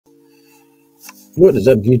What is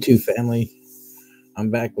up, YouTube family? I'm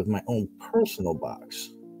back with my own personal box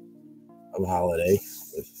of Holiday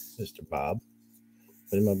with Mr. Bob.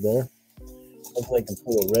 Put him up there. Hopefully I can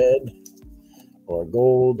pull a red or a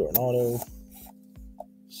gold or an auto,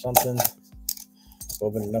 something.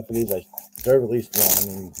 Open enough of these, I deserve at least one. I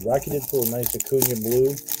mean, Rocky did pull a nice Acuna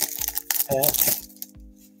blue pack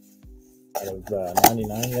out of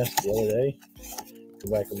 99 the other day.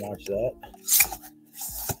 Go back and watch that.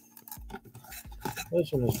 This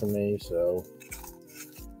one is for me, so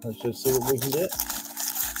let's just see what we can get.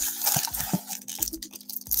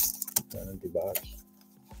 An empty box.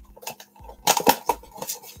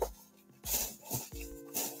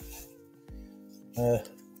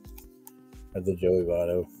 At the Joey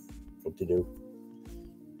Votto. What to do?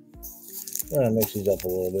 We're going to mix these up a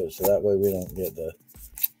little bit so that way we don't get the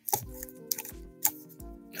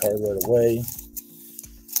card right away.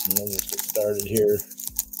 And then let's get started here.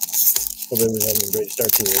 Hope everyone's having a great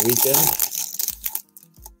start to the weekend.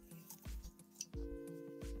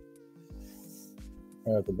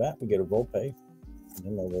 Right off the bat, we get a Volpe.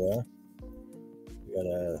 Him over there. We got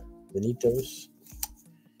a Benitez,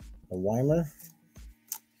 a Weimer,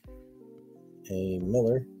 a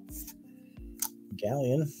Miller,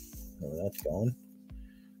 Gallion, where that's going,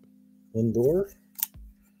 Lindor,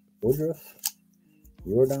 Woodruff,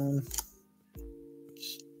 Jordan,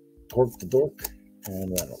 Torque the Dork,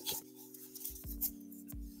 and Reynolds.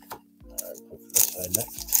 Alright, put this side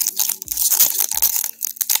next.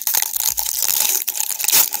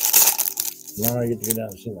 Now I get to go down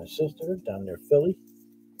and see my sister down near Philly.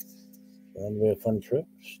 So that'll be a fun trip.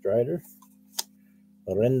 Strider,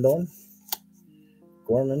 Rendon,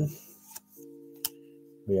 Gorman.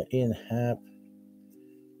 We got Ian Happ.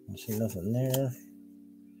 I see nothing there.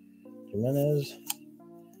 Jimenez,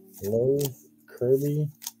 Lowe, Kirby,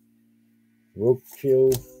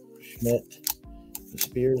 Rocchio, Schmidt, and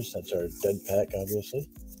Spears. That's our dead pack, obviously.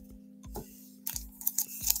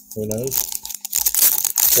 Who knows?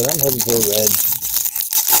 So I'm hoping for a red.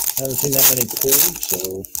 I haven't seen that many pulled,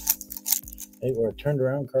 so maybe or a turned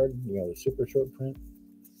around card. You know, the super short print.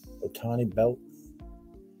 Otani Belt.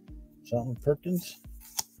 Something Perkins.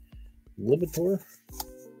 Libator.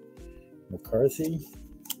 McCarthy.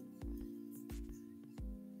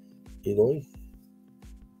 Eloy.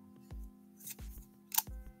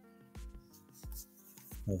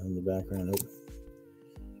 Nothing in the background. Nope.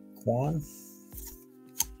 Quan.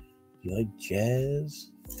 You like Jazz?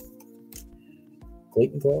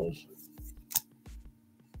 Clayton Claus,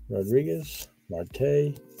 Rodriguez,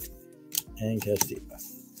 Marte, and Castillo.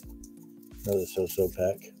 Another so-so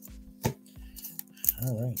pack.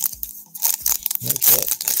 All right. Next up.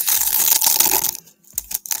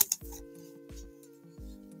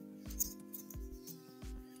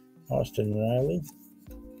 Austin Riley,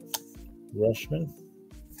 Rushman,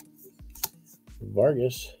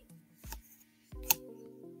 Vargas,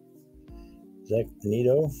 Zach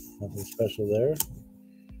Nito, nothing special there.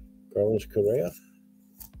 Carlos Correa.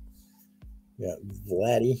 We got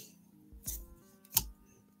Vladdy,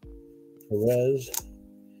 Perez,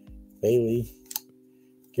 Bailey,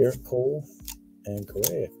 Garrett Cole, and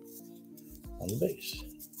Correa on the base.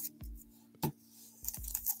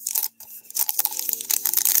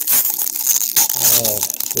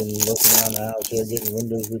 Been looking around the house here, getting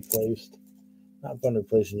windows replaced. Not fun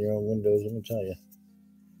replacing your own windows, let me tell you.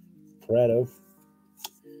 Prado,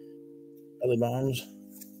 Belly Bombs,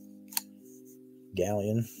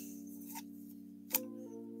 Galleon,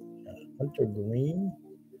 Hunter Green,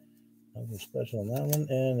 nothing special on that one,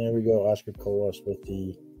 and there we go, Oscar Colas with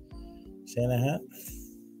the Santa hat.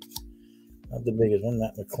 Not the biggest one,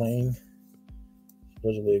 Matt McClain,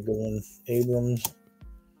 supposedly a good one. Abrams,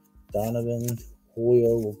 Donovan,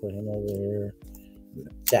 Julio, we'll put him over here.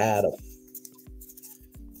 Machado.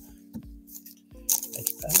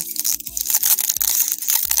 Next pack.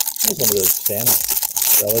 Here's one of those Santa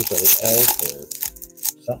relics, or the elf or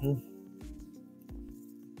something.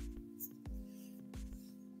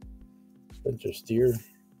 Spencer Steer,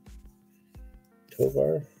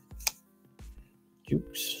 Tovar,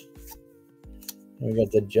 Jukes. And we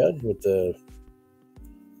got the Judge with the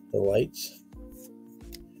lights.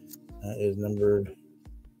 That is numbered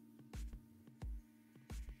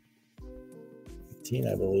 15,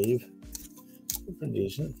 I believe. Pretty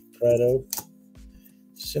decent. Prado,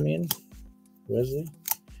 Simeon, Wesley,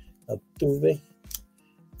 Altuve,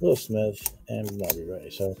 Will Smith, and Bobby Ray.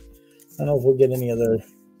 So I don't know if we'll get any other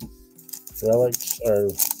relics or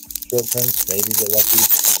short prints. Maybe get lucky.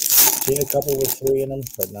 Seen a couple with 3 in them,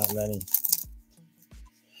 but not many.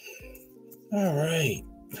 All right,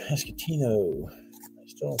 Pasquantino. I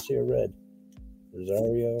still don't see a red.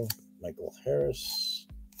 Rosario, Michael Harris.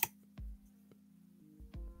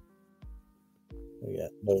 We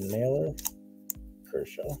got Bo Naylor,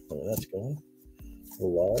 Kershaw, where that's going.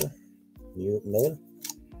 Villar, Miller,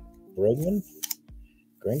 Bregman,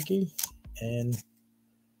 Greinke, and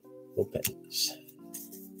Lopez.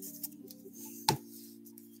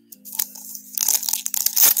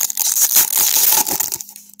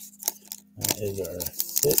 That is our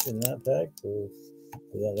hit in that pack. We'll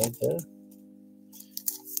put that right there.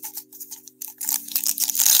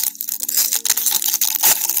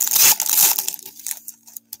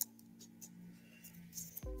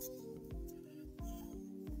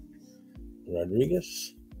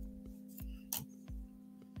 Rodriguez,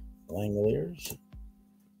 Langoliers,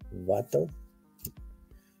 Vato,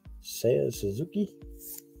 Seiya Suzuki,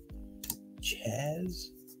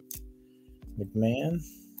 Chaz, McMahon,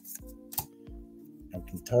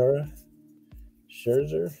 Alcantara,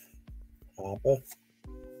 Scherzer, Papa,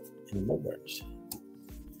 and Bogarts.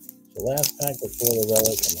 So last pack before the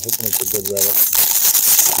relic. I'm hoping it's a good relic.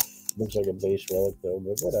 Looks like a base relic though,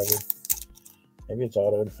 but whatever. Maybe it's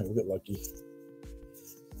autoed. We'll get lucky.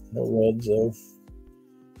 No reds though.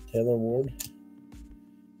 Taylor Ward,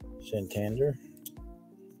 Santander,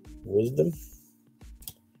 Wisdom.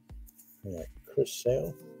 We got Chris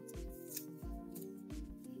Sale,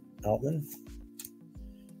 Outman,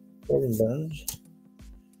 Corbin Burns,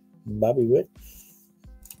 Bobby Witt,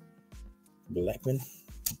 Blackman,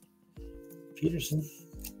 Peterson,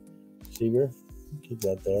 Seager. Keep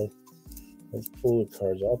that there. Let's pull the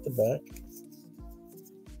cards off the back.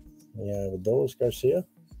 We have Adolis Garcia,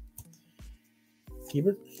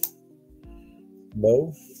 Hebert,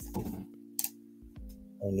 Bo,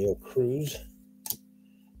 O'Neill Cruz,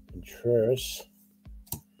 Contreras,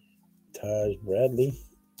 Taj Bradley,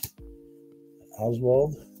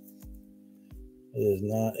 Oswald. It is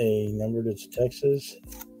not a numbered, it's Texas.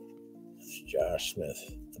 It's Josh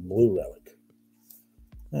Smith, the blue relic.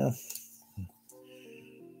 Now,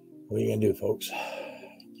 what are you going to do, folks?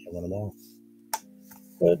 Can't win them all.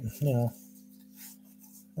 But, you know,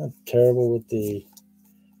 not terrible with the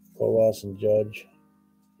Colas and Judge.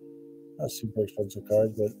 Not super expensive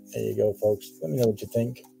cards, but there you go, folks. Let me know what you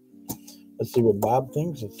think. Let's see what Bob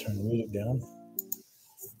thinks. Let's turn the music down.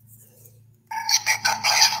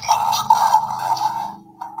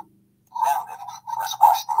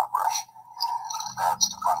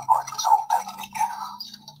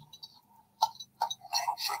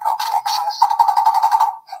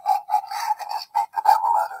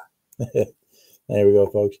 There we go,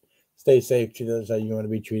 folks. Stay safe. Treat others how you want to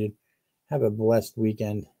be treated. Have a blessed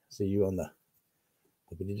weekend. See you on the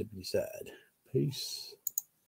dippity side. Peace.